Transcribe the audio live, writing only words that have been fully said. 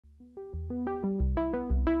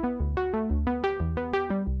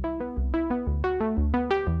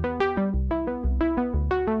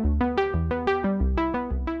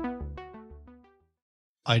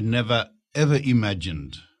I never ever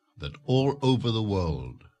imagined that all over the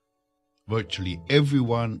world, virtually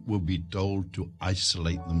everyone will be told to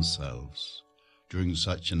isolate themselves during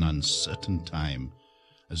such an uncertain time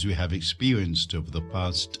as we have experienced over the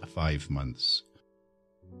past 5 months.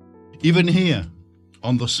 Even here,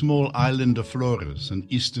 on the small island of Flores in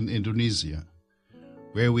eastern Indonesia,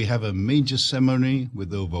 where we have a major seminary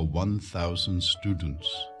with over 1,000 students,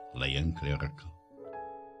 lay and clerical.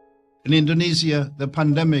 In Indonesia, the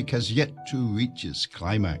pandemic has yet to reach its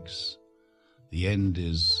climax. The end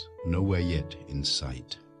is nowhere yet in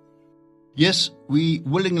sight. Yes, we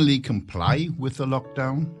willingly comply with the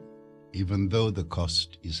lockdown, even though the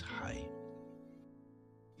cost is high.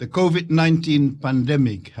 The COVID-19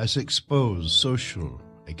 pandemic has exposed social,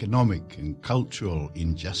 economic, and cultural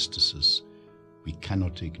injustices we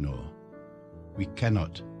cannot ignore. We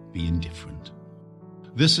cannot be indifferent.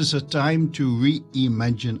 This is a time to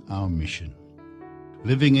reimagine our mission.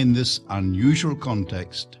 Living in this unusual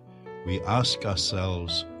context, we ask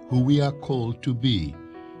ourselves who we are called to be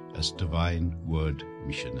as Divine Word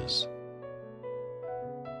missioners.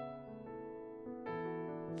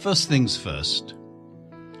 First things first,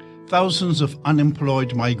 thousands of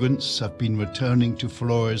unemployed migrants have been returning to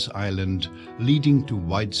Flores Island, leading to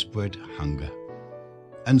widespread hunger.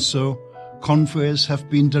 And so, confreres have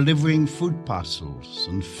been delivering food parcels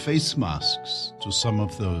and face masks to some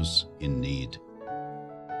of those in need.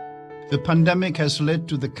 The pandemic has led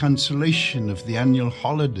to the cancellation of the annual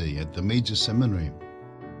holiday at the major seminary.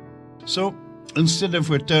 So, instead of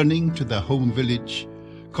returning to their home village,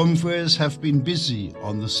 confreres have been busy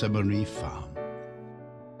on the seminary farm.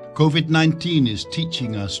 COVID-19 is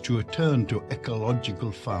teaching us to return to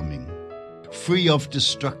ecological farming, free of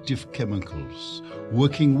destructive chemicals,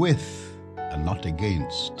 working with and not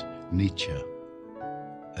against nature,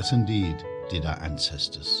 as indeed did our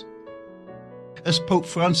ancestors. As Pope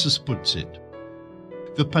Francis puts it,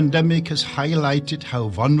 the pandemic has highlighted how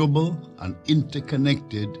vulnerable and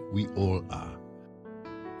interconnected we all are.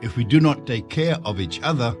 If we do not take care of each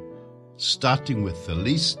other, starting with the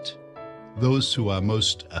least, those who are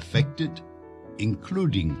most affected,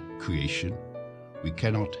 including creation, we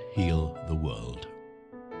cannot heal the world.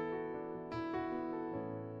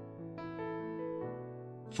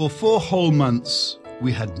 For 4 whole months,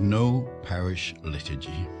 we had no parish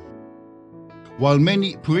liturgy. While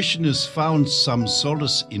many parishioners found some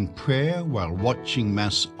solace in prayer while watching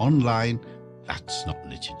Mass online, that's not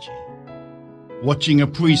liturgy. Watching a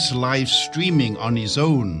priest live streaming on his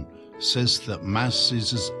own says that Mass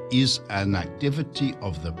is an activity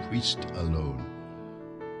of the priest alone.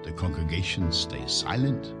 The congregation stays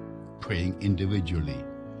silent, praying individually.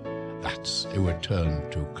 That's a return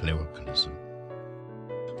to clericalism.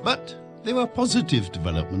 But there are positive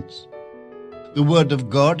developments. The Word of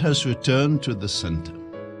God has returned to the center.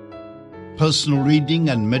 Personal reading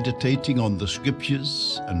and meditating on the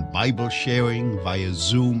Scriptures and Bible sharing via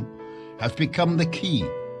Zoom have become the key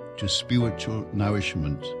to spiritual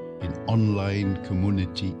nourishment in online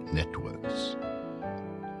community networks.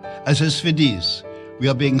 As Fides, we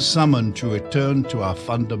are being summoned to return to our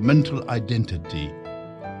fundamental identity,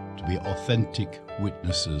 to be authentic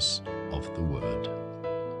witnesses of the Word.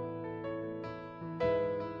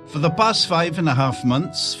 For the past 5.5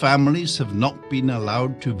 months, families have not been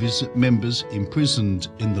allowed to visit members imprisoned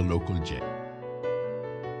in the local jail.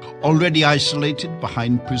 Already isolated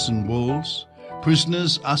behind prison walls,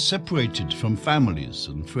 prisoners are separated from families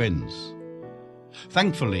and friends.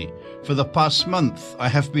 Thankfully, for the past month, I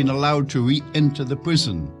have been allowed to re-enter the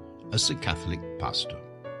prison as a Catholic pastor.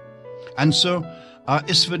 And so, our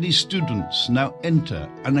Fides students now enter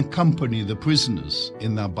and accompany the prisoners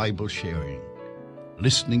in their Bible sharing,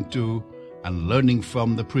 listening to and learning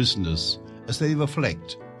from the prisoners as they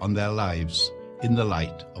reflect on their lives in the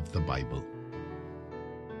light of the Bible.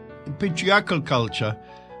 In patriarchal culture,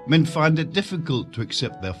 men find it difficult to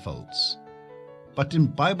accept their faults. But in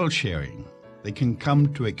Bible sharing, they can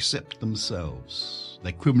come to accept themselves,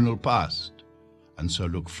 their criminal past, and so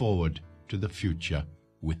look forward to the future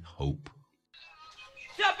with hope.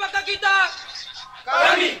 Siapakah kita?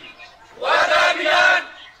 Kami, warga binaan,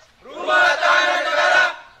 Rumah Tahanan Negara,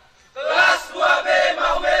 kelas 2B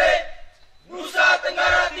Maumere, Nusa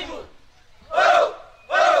Tenggara Timur. Waru,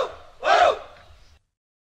 waru, waru.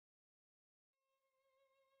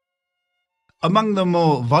 Among the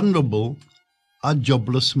more vulnerable are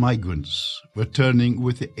jobless migrants returning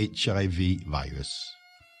with the HIV virus.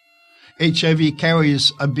 HIV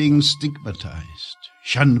carriers are being stigmatized,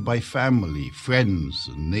 shunned by family, friends,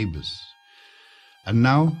 and neighbors. And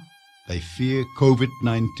now they fear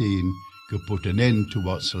COVID-19 could put an end to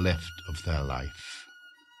what's left of their life.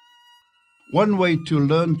 One way to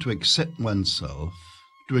learn to accept oneself,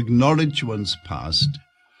 to acknowledge one's past,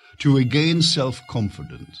 to regain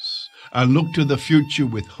self-confidence, and look to the future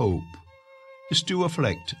with hope, is to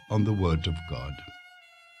reflect on the Word of God.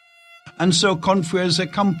 And so confreres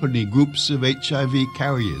accompany groups of HIV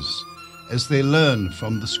carriers as they learn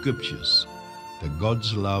from the Scriptures that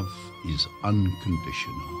God's love is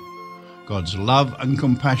unconditional. God's love and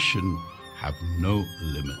compassion have no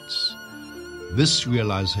limits. This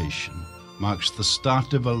realization marks the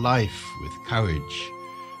start of a life with courage,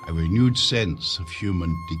 a renewed sense of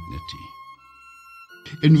human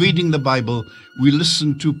dignity. In reading the Bible, we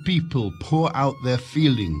listen to people pour out their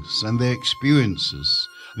feelings and their experiences,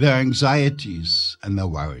 their anxieties and their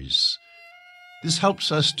worries. This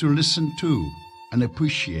helps us to listen to and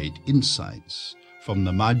appreciate insights from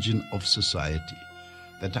the margin of society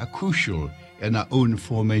that are crucial in our own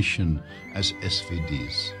formation as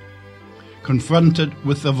SVDs. Confronted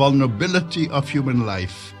with the vulnerability of human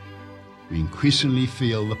life, we increasingly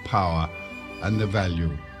feel the power and the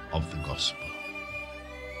value of the gospel.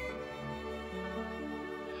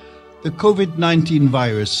 The COVID-19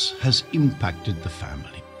 virus has impacted the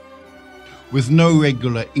family. With no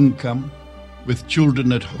regular income, with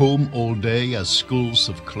children at home all day as schools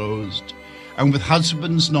have closed, and with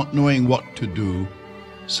husbands not knowing what to do,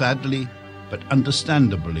 sadly but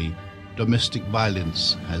understandably, domestic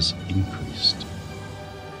violence has increased.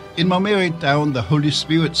 In Maumere town, the Holy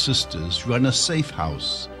Spirit Sisters run a safe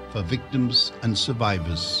house for victims and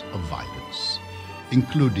survivors of violence,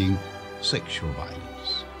 including sexual violence.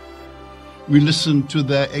 We listen to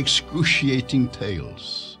their excruciating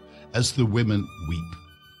tales as the women weep.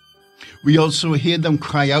 We also hear them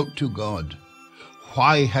cry out to God,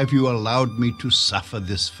 "Why have you allowed me to suffer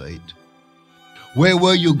this fate? Where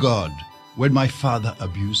were you, God, when my father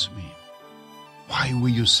abused me? Why were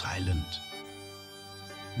you silent?"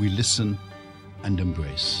 We listen and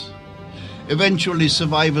embrace. Eventually,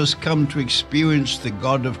 survivors come to experience the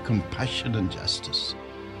God of compassion and justice.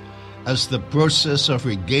 As the process of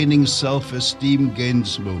regaining self-esteem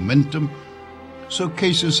gains momentum, so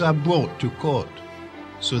cases are brought to court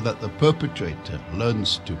so that the perpetrator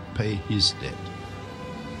learns to pay his debt.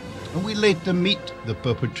 And we later meet the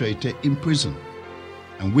perpetrator in prison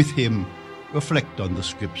and with him reflect on the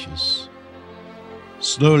Scriptures.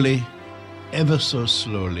 Slowly, ever so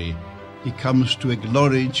slowly, he comes to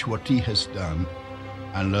acknowledge what he has done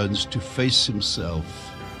and learns to face himself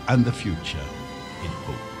and the future in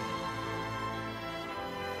hope.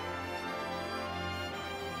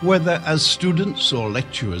 Whether as students or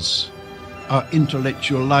lecturers, our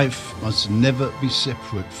intellectual life must never be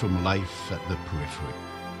separate from life at the periphery.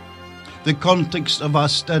 The context of our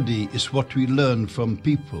study is what we learn from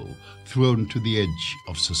people thrown to the edge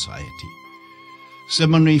of society.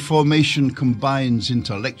 Seminary formation combines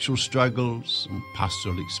intellectual struggles and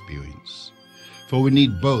pastoral experience, for we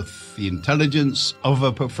need both the intelligence of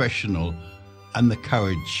a professional and the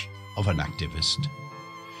courage of an activist.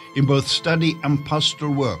 In both study and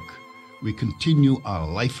pastoral work, we continue our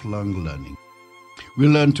lifelong learning. We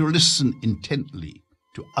learn to listen intently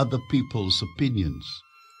to other people's opinions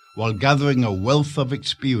while gathering a wealth of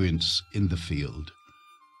experience in the field.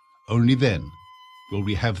 Only then will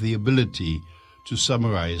we have the ability to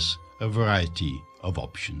summarize a variety of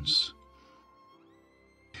options.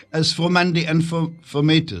 As formandi and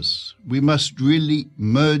formators, we must really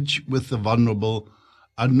merge with the vulnerable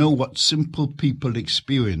and know what simple people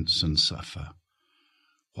experience and suffer.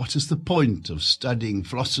 What is the point of studying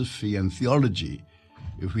philosophy and theology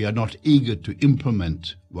if we are not eager to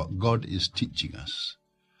implement what God is teaching us?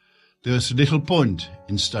 There is little point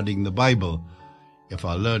in studying the Bible if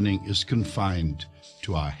our learning is confined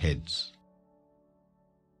to our heads.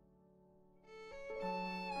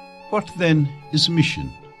 What then is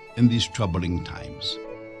mission in these troubling times?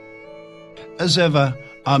 As ever,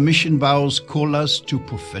 our mission vows call us to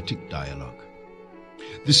prophetic dialogue.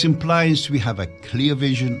 This implies we have a clear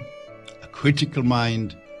vision, a critical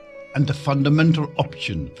mind, and a fundamental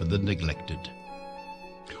option for the neglected.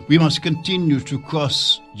 We must continue to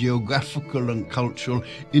cross geographical and cultural,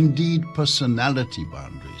 indeed personality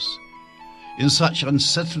boundaries. In such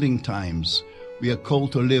unsettling times, we are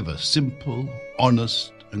called to live a simple,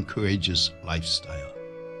 honest, and courageous lifestyle,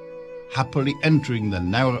 happily entering the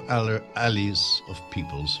narrow alleys of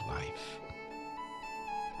people's life.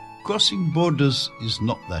 Crossing borders is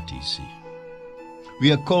not that easy.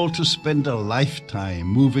 We are called to spend a lifetime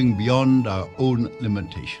moving beyond our own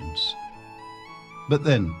limitations, But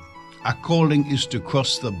then, our calling is to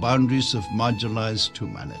cross the boundaries of marginalized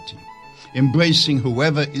humanity, embracing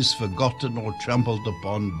whoever is forgotten or trampled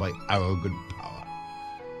upon by arrogant power.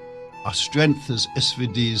 Our strength as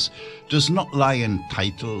SVDs does not lie in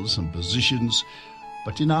titles and positions,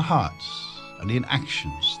 but in our hearts and in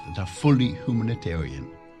actions that are fully humanitarian,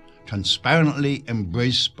 transparently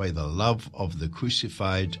embraced by the love of the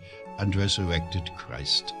crucified and resurrected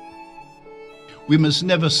Christ. We must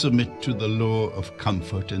never submit to the lure of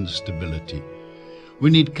comfort and stability. We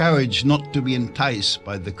need courage not to be enticed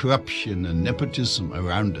by the corruption and nepotism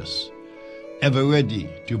around us, ever ready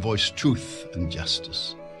to voice truth and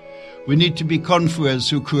justice. We need to be conquerors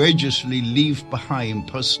who courageously leave behind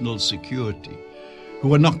personal security,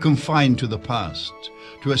 who are not confined to the past,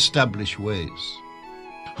 to establish ways.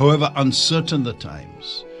 However uncertain the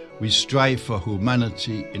times, we strive for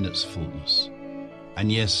humanity in its fullness.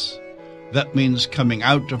 And yes, that means coming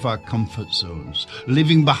out of our comfort zones,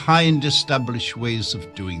 leaving behind established ways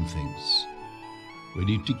of doing things. We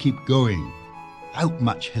need to keep going, without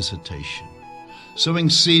much hesitation, sowing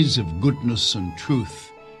seeds of goodness and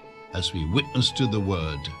truth as we witness to the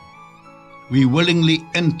Word. We willingly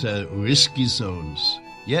enter risky zones,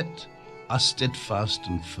 yet are steadfast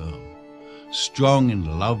and firm, strong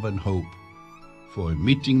in love and hope, for in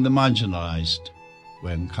meeting the marginalized,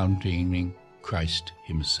 we're encountering Christ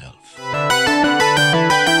Himself.